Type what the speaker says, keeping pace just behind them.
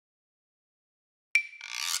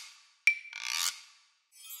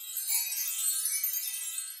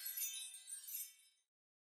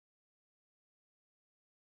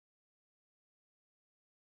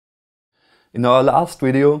In our last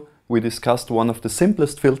video, we discussed one of the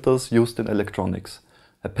simplest filters used in electronics,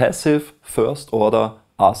 a passive first-order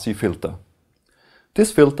RC filter.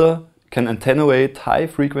 This filter can attenuate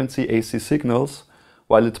high-frequency AC signals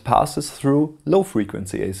while it passes through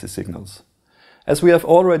low-frequency AC signals. As we have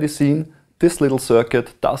already seen, this little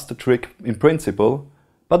circuit does the trick in principle,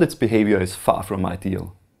 but its behavior is far from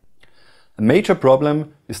ideal. A major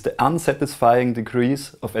problem is the unsatisfying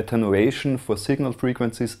decrease of attenuation for signal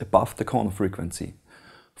frequencies above the corner frequency.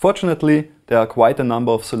 Fortunately, there are quite a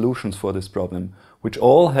number of solutions for this problem, which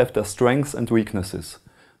all have their strengths and weaknesses.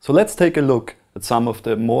 So let's take a look at some of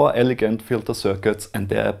the more elegant filter circuits and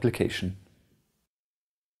their application.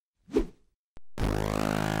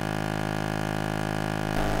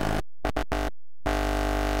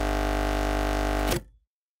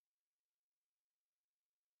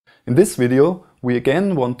 In this video, we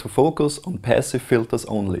again want to focus on passive filters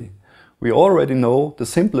only. We already know the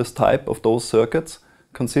simplest type of those circuits,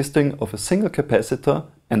 consisting of a single capacitor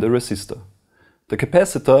and a resistor. The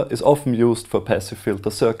capacitor is often used for passive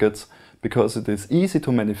filter circuits because it is easy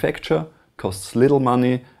to manufacture, costs little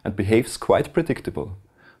money and behaves quite predictable.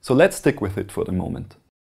 So let's stick with it for the moment.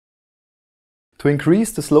 To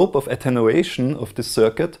increase the slope of attenuation of this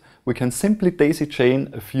circuit, we can simply daisy chain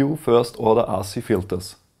a few first-order RC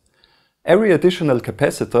filters. Every additional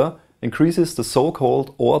capacitor increases the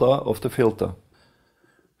so-called order of the filter.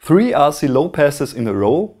 3 RC low passes in a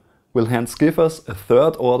row will hence give us a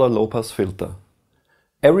third-order low-pass filter.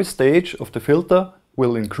 Every stage of the filter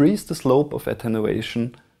will increase the slope of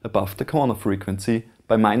attenuation above the corner frequency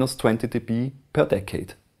by -20 dB per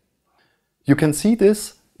decade. You can see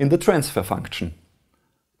this in the transfer function.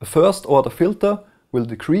 A first-order filter will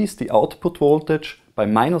decrease the output voltage by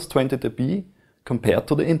 -20 dB compared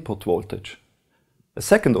to the input voltage. A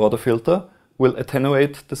second-order filter will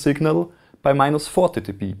attenuate the signal by -40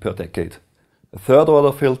 dB per decade. A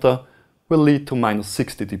third-order filter will lead to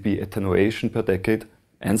 -60 dB attenuation per decade,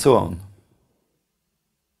 and so on.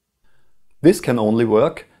 This can only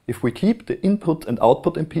work if we keep the input and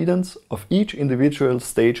output impedance of each individual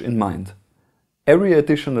stage in mind. Every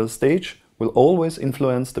additional stage will always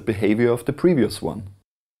influence the behavior of the previous one.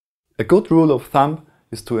 A good rule of thumb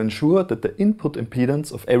is to ensure that the input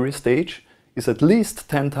impedance of every stage is at least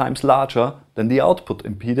 10 times larger than the output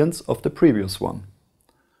impedance of the previous one.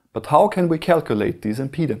 But how can we calculate these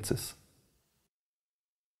impedances?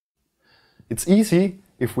 It's easy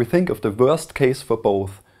if we think of the worst case for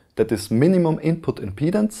both, that is minimum input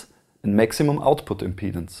impedance and maximum output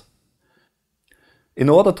impedance. In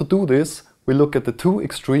order to do this, we look at the two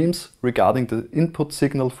extremes regarding the input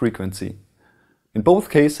signal frequency. In both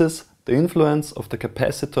cases, the influence of the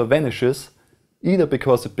capacitor vanishes, either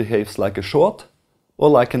because it behaves like a short or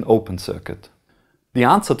like an open circuit. The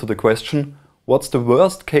answer to the question, what's the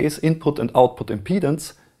worst case input and output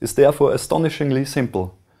impedance, is therefore astonishingly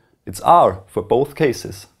simple. It's R for both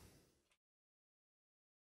cases.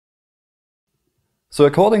 So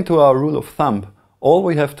according to our rule of thumb, all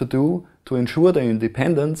we have to do to ensure the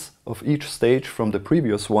independence of each stage from the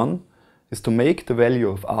previous one is to make the value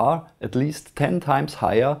of R at least 10 times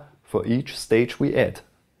higher for each stage we add.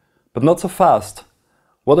 But not so fast.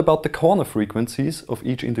 What about the corner frequencies of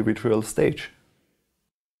each individual stage?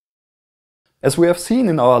 As we have seen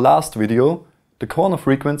in our last video, the corner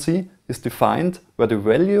frequency is defined where the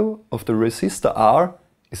value of the resistor R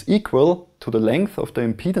is equal to the length of the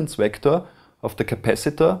impedance vector of the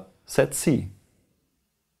capacitor ZC.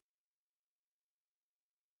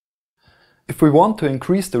 If we want to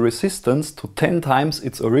increase the resistance to 10 times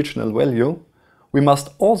its original value, we must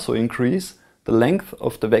also increase the length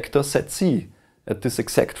of the vector ZC at this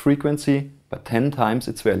exact frequency by 10 times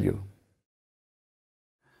its value.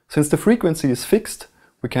 Since the frequency is fixed,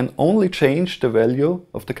 we can only change the value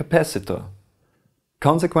of the capacitor.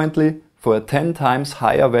 Consequently, for a 10 times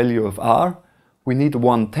higher value of R, we need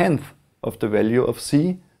 1/10 of the value of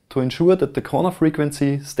C to ensure that the corner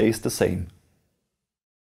frequency stays the same.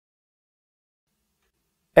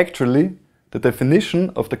 Actually, the definition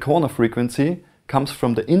of the corner frequency comes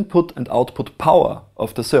from the input and output power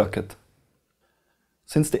of the circuit.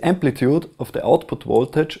 Since the amplitude of the output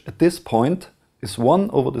voltage at this point is 1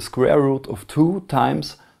 over the square root of 2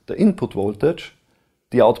 times the input voltage,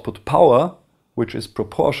 the output power, which is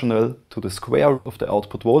proportional to the square of the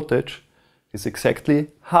output voltage, is exactly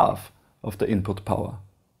half of the input power.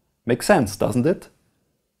 Makes sense, doesn't it?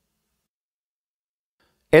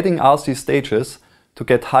 Adding RC stages to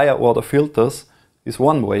get higher order filters is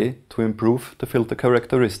one way to improve the filter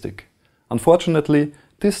characteristic. Unfortunately,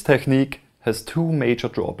 this technique has two major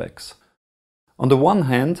drawbacks. On the one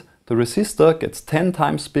hand, the resistor gets 10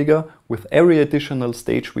 times bigger with every additional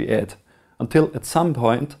stage we add. until at some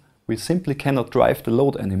point we simply cannot drive the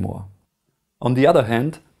load anymore. On the other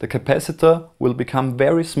hand, the capacitor will become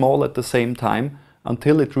very small at the same time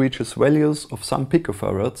until it reaches values of some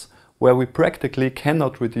picofarads where we practically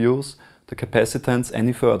cannot reduce the capacitance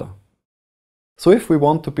any further. So if we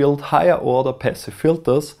want to build higher order passive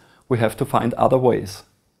filters, we have to find other ways.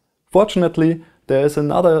 Fortunately, there is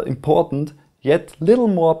another important yet little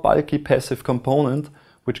more bulky passive component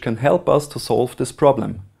which can help us to solve this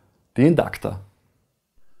problem: the inductor.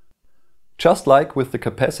 Just like with the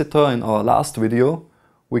capacitor in our last video,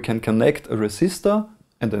 we can connect a resistor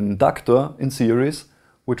and an inductor in series,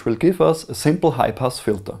 which will give us a simple high-pass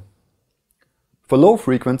filter. For low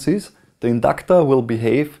frequencies, the inductor will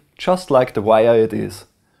behave just like the wire it is,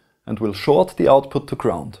 and will short the output to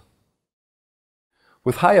ground.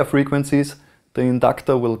 With higher frequencies, the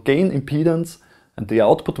inductor will gain impedance and the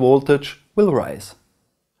output voltage will rise.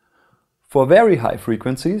 For very high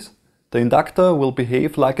frequencies, the inductor will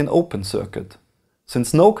behave like an open circuit.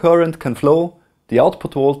 Since no current can flow, the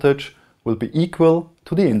output voltage will be equal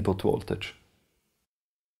to the input voltage.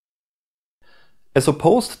 As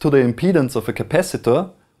opposed to the impedance of a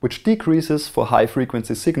capacitor, which decreases for high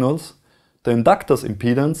frequency signals, the inductor's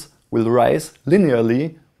impedance will rise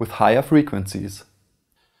linearly with higher frequencies.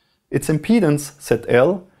 Its impedance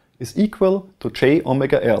ZL is equal to J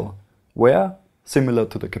omega L, where, similar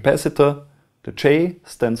to the capacitor, the J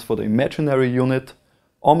stands for the imaginary unit,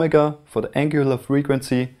 omega for the angular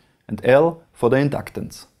frequency, and L for the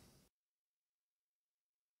inductance.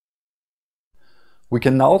 We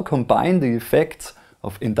can now combine the effects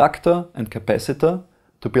of inductor and capacitor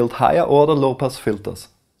to build higher order low-pass filters.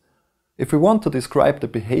 If we want to describe the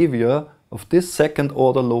behavior of this second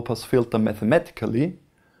order low-pass filter mathematically,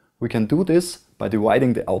 we can do this by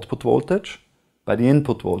dividing the output voltage by the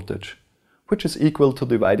input voltage, which is equal to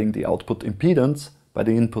dividing the output impedance by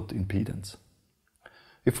the input impedance.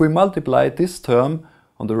 If we multiply this term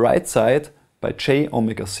on the right side by J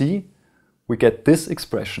omega C, we get this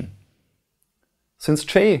expression. Since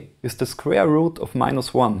J is the square root of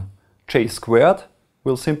 -1, J squared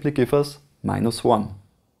will simply give us -1.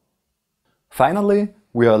 Finally,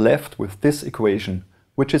 we are left with this equation,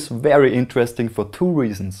 which is very interesting for two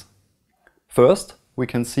reasons. First, we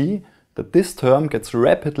can see that this term gets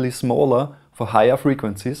rapidly smaller for higher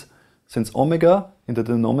frequencies, since omega in the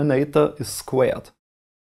denominator is squared.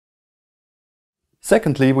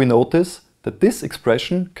 Secondly, we notice that this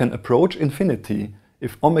expression can approach infinity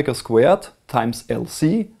if omega squared times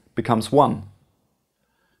LC becomes 1.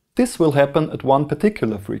 This will happen at one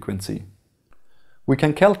particular frequency. We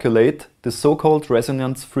can calculate the so-called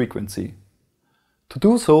resonance frequency. To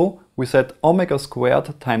do so, we set omega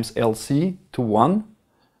squared times LC to 1,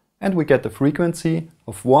 and we get a frequency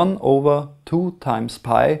of 1 over 2 times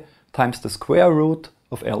pi times the square root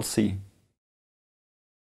of LC.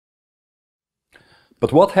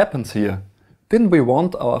 But what happens here? Didn't we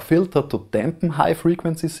want our filter to dampen high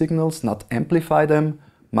frequency signals, not amplify them,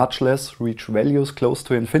 much less reach values close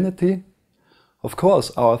to infinity? Of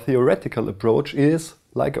course, our theoretical approach is,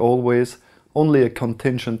 like always, only a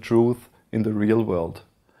contingent truth in the real world.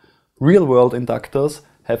 Real-world inductors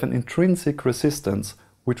have an intrinsic resistance,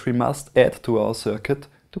 which we must add to our circuit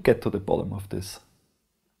to get to the bottom of this.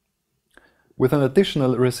 With an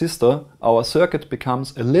additional resistor, our circuit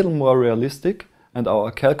becomes a little more realistic and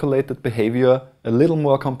our calculated behavior a little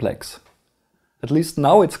more complex. At least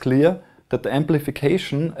now it's clear that the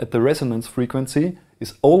amplification at the resonance frequency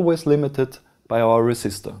is always limited by our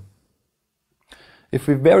resistor. If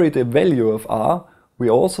we vary the value of R, we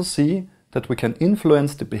also see that we can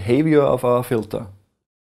influence the behavior of our filter.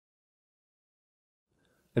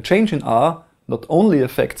 A change in R not only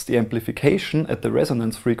affects the amplification at the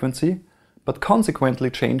resonance frequency, but consequently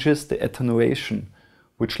changes the attenuation,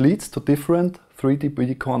 which leads to different 3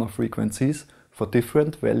 dB corner frequencies for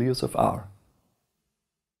different values of R.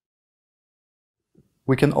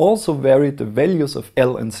 We can also vary the values of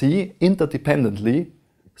L and C interdependently,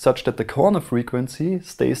 such that the corner frequency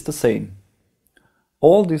stays the same.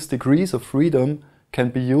 All these degrees of freedom can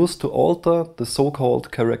be used to alter the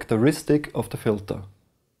so-called characteristic of the filter.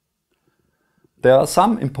 There are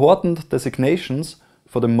some important designations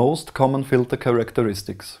for the most common filter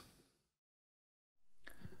characteristics.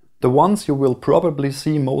 The ones you will probably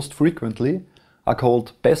see most frequently are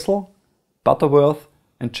called Bessel, Butterworth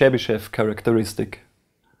and Chebyshev characteristic.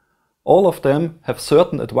 All of them have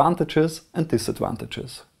certain advantages and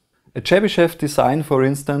disadvantages. A Chebyshev design, for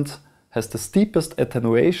instance, has the steepest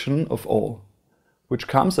attenuation of all, which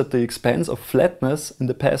comes at the expense of flatness in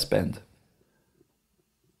the passband.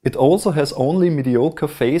 It also has only mediocre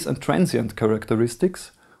phase and transient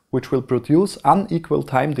characteristics, which will produce unequal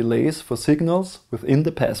time delays for signals within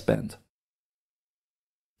the passband.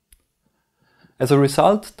 As a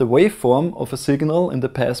result, the waveform of a signal in the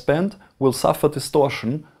passband will suffer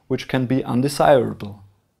distortion, which can be undesirable.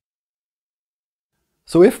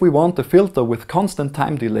 So if we want a filter with constant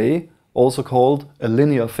time delay, also called a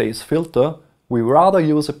linear phase filter, we rather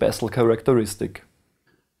use a Bessel characteristic.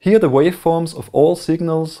 Here the waveforms of all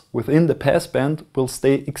signals within the passband will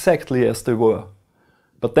stay exactly as they were.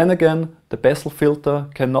 But then again, the Bessel filter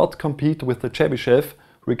cannot compete with the Chebyshev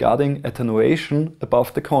regarding attenuation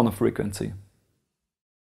above the corner frequency.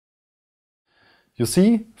 You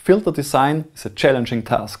see, filter design is a challenging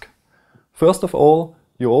task. First of all,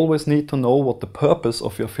 you always need to know what the purpose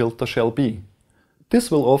of your filter shall be.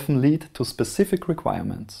 This will often lead to specific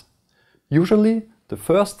requirements. Usually, the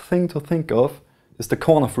first thing to think of is the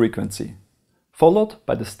corner frequency, followed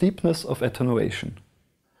by the steepness of attenuation.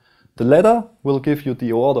 The latter will give you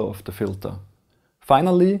the order of the filter.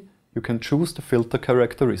 Finally, you can choose the filter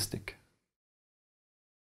characteristic.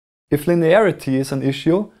 If linearity is an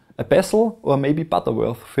issue, a Bessel or maybe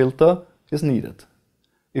Butterworth filter is needed.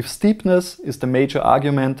 If steepness is the major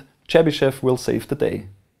argument, Chebyshev will save the day.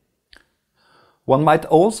 One might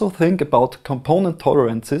also think about component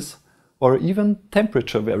tolerances or even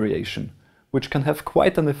temperature variation, which can have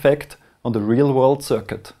quite an effect on the real-world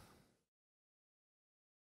circuit.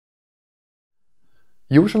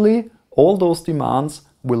 Usually, all those demands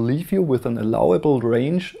will leave you with an allowable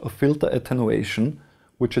range of filter attenuation,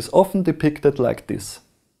 which is often depicted like this.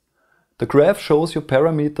 The graph shows you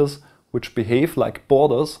parameters which behave like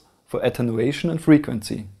borders for attenuation and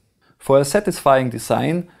frequency. For a satisfying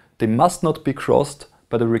design, they must not be crossed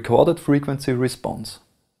by the recorded frequency response.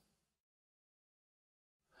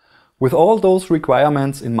 With all those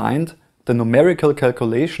requirements in mind, the numerical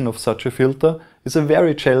calculation of such a filter is a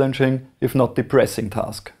very challenging, if not depressing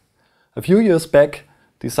task. A few years back,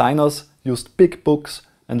 designers used big books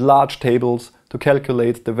and large tables to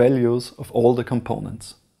calculate the values of all the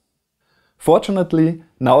components. Fortunately,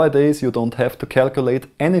 nowadays you don't have to calculate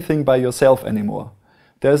anything by yourself anymore.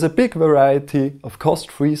 There is a big variety of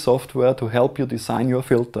cost-free software to help you design your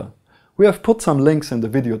filter. We have put some links in the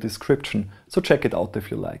video description, so check it out if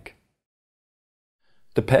you like.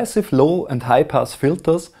 The passive low and high pass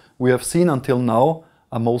filters we have seen until now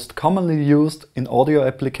are most commonly used in audio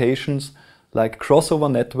applications like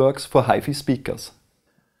crossover networks for HiFi speakers.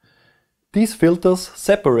 These filters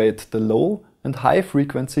separate the low and high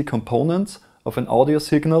frequency components of an audio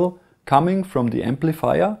signal coming from the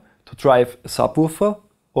amplifier to drive a subwoofer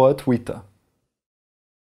or a tweeter.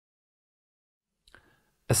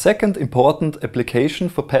 A second important application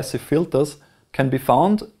for passive filters can be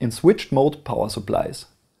found in switched mode power supplies.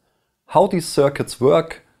 How these circuits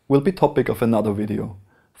work will be topic of another video.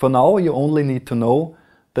 For now you only need to know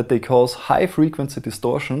that they cause high frequency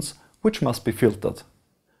distortions which must be filtered.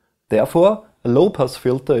 Therefore, a low-pass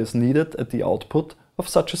filter is needed at the output of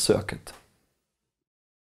such a circuit.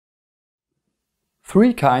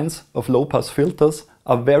 Three kinds of low-pass filters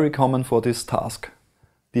are very common for this task: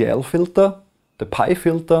 the L filter, the pi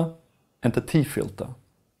filter and the T filter.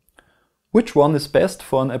 Which one is best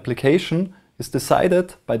for an application is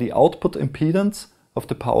decided by the output impedance of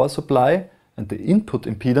the power supply and the input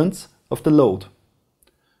impedance of the load.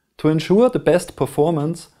 To ensure the best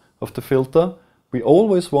performance of the filter, we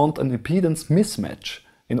always want an impedance mismatch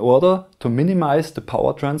in order to minimize the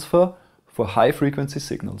power transfer for high frequency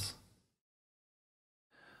signals.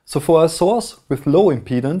 So for a source with low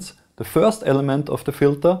impedance, the first element of the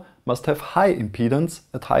filter must have high impedance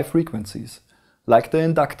at high frequencies, like the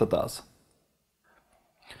inductor does.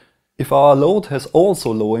 If our load has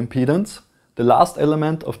also low impedance, the last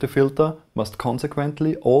element of the filter must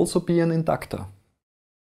consequently also be an inductor.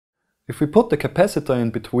 If we put the capacitor in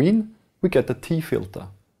between, we get a T filter.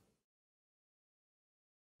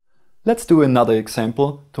 Let's do another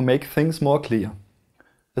example to make things more clear.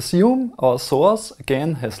 Assume our source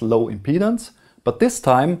again has low impedance, but this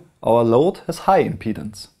time our load has high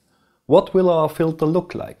impedance. What will our filter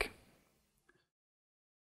look like?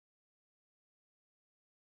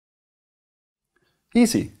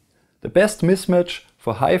 Easy! The best mismatch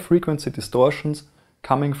for high frequency distortions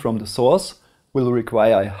coming from the source will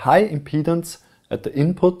require a high impedance at the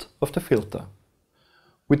input of the filter.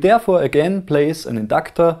 We therefore again place an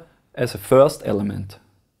inductor as a first element.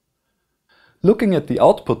 Looking at the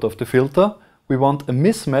output of the filter, we want a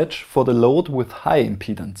mismatch for the load with high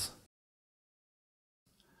impedance.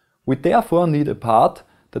 We therefore need a part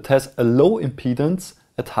that has a low impedance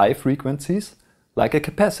at high frequencies, like a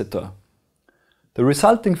capacitor. The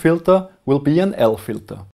resulting filter will be an L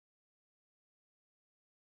filter.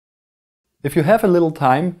 If you have a little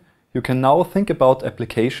time, you can now think about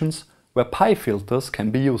applications where pi filters can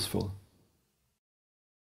be useful.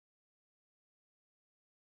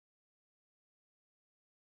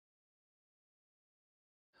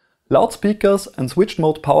 Loudspeakers and switched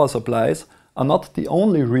mode power supplies are not the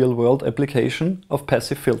only real-world application of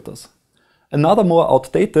passive filters. Another more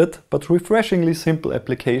outdated but refreshingly simple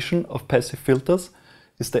application of passive filters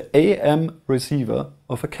is the AM receiver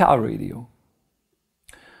of a car radio.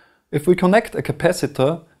 If we connect a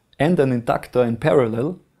capacitor and an inductor in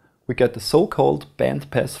parallel, we get the so-called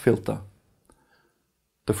bandpass filter.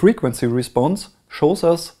 The frequency response shows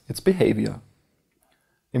us its behavior.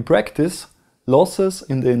 In practice, losses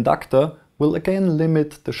in the inductor will again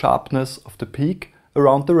limit the sharpness of the peak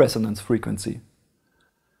around the resonance frequency.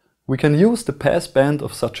 We can use the passband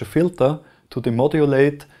of such a filter to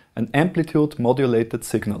demodulate an amplitude-modulated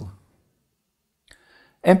signal.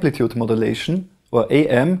 Amplitude modulation, or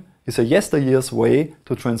AM, is a yesteryear's way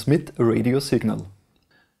to transmit a radio signal.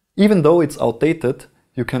 Even though it's outdated,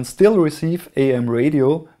 you can still receive AM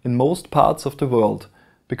radio in most parts of the world,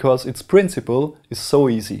 because its principle is so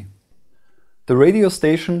easy. The radio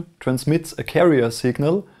station transmits a carrier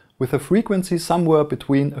signal with a frequency somewhere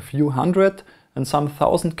between a few hundred and some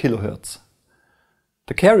thousand kilohertz.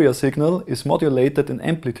 The carrier signal is modulated in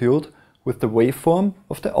amplitude with the waveform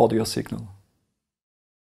of the audio signal.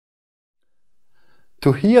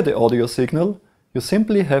 To hear the audio signal, you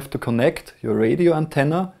simply have to connect your radio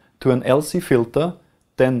antenna to an LC filter,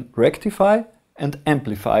 then rectify and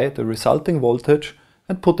amplify the resulting voltage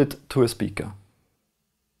and put it to a speaker.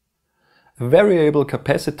 A variable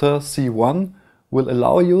capacitor C1 will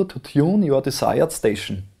allow you to tune your desired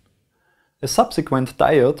station. A subsequent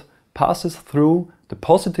diode passes through the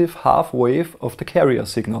positive half wave of the carrier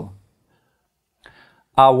signal.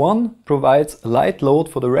 R1 provides a light load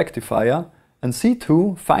for the rectifier, and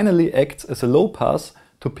C2 finally acts as a low pass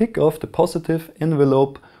to pick off the positive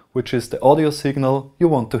envelope, which is the audio signal you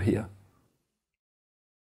want to hear.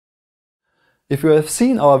 If you have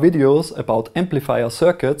seen our videos about amplifier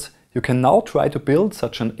circuits, you can now try to build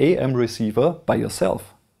such an AM receiver by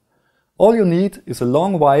yourself. All you need is a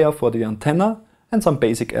long wire for the antenna and some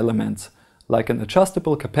basic elements, like an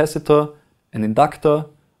adjustable capacitor, an inductor,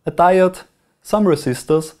 a diode, some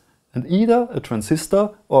resistors, and either a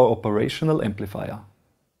transistor or operational amplifier.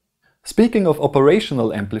 Speaking of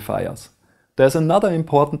operational amplifiers, there's another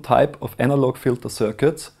important type of analog filter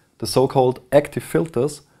circuits, the so-called active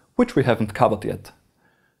filters, which we haven't covered yet.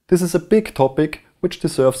 This is a big topic which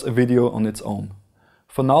deserves a video on its own.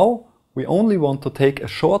 For now, we only want to take a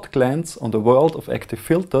short glance on the world of active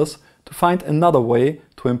filters to find another way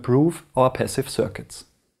to improve our passive circuits.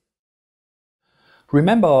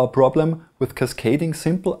 Remember our problem with cascading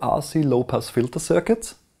simple RC low-pass filter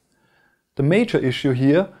circuits? The major issue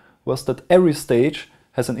here was that every stage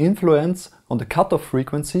has an influence on the cutoff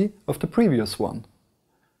frequency of the previous one.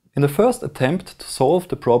 In the first attempt to solve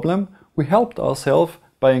the problem, we helped ourselves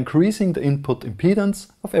by increasing the input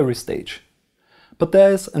impedance of every stage. But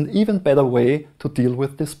there is an even better way to deal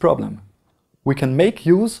with this problem. We can make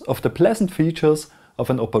use of the pleasant features of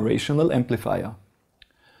an operational amplifier.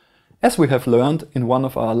 As we have learned in one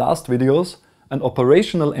of our last videos, an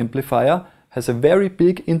operational amplifier has a very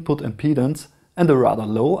big input impedance and a rather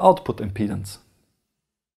low output impedance.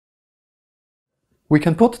 We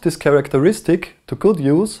can put this characteristic to good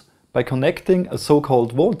use by connecting a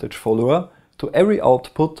so-called voltage follower to every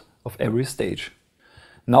output of every stage.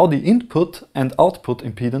 Now the input and output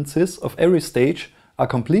impedances of every stage are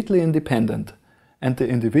completely independent, and the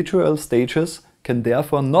individual stages can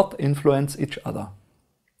therefore not influence each other.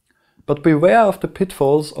 But beware of the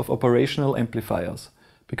pitfalls of operational amplifiers,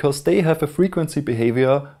 because they have a frequency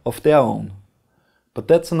behavior of their own. But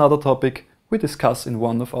that's another topic we discuss in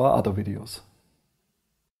one of our other videos.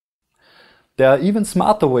 There are even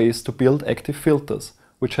smarter ways to build active filters,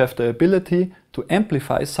 which have the ability to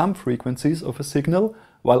amplify some frequencies of a signal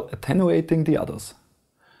while attenuating the others.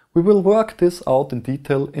 We will work this out in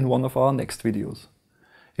detail in one of our next videos.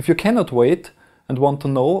 If you cannot wait and want to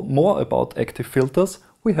know more about active filters,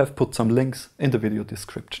 we have put some links in the video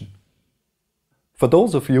description. For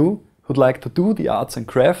those of you who'd like to do the arts and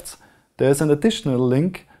crafts, there is an additional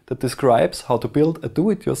link that describes how to build a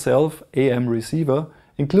do-it-yourself AM receiver,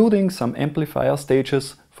 including some amplifier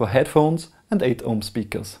stages for headphones and 8 ohm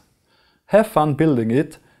speakers. Have fun building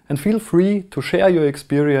it and feel free to share your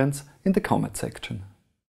experience in the comment section.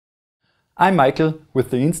 I'm Michael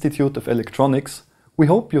with the Institute of Electronics. We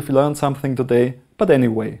hope you've learned something today, but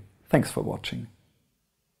anyway, thanks for watching.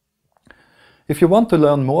 If you want to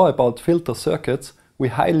learn more about filter circuits, we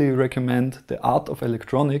highly recommend The Art of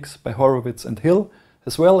Electronics by Horowitz and Hill,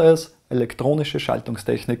 as well as Elektronische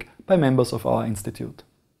Schaltungstechnik by members of our institute.